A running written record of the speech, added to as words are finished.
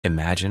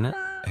Imagine it.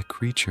 A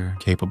creature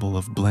capable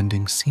of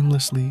blending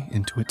seamlessly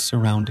into its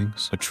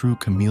surroundings, a true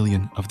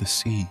chameleon of the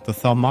sea. The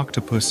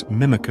Octopus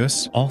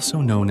mimicus,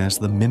 also known as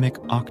the mimic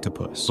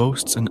octopus,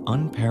 boasts an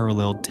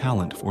unparalleled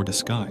talent for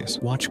disguise.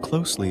 Watch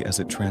closely as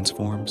it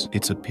transforms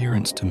its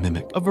appearance to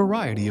mimic a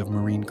variety of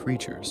marine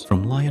creatures,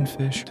 from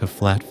lionfish to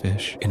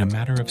flatfish, in a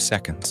matter of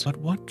seconds. But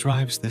what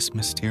drives this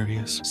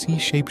mysterious sea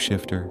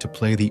shapeshifter to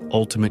play the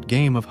ultimate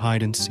game of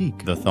hide and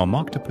seek? The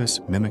Octopus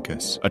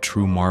mimicus, a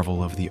true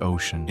marvel of the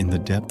ocean. In the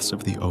depths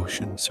of the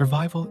ocean,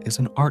 survival is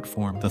an art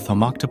form. The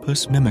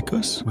Octopus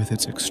mimicus, with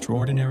its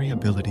extraordinary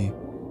ability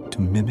to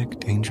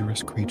mimic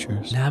dangerous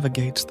creatures,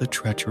 navigates the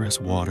treacherous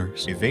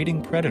waters,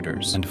 evading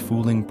predators and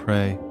fooling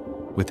prey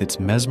with its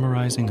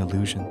mesmerizing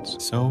illusions.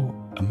 So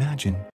imagine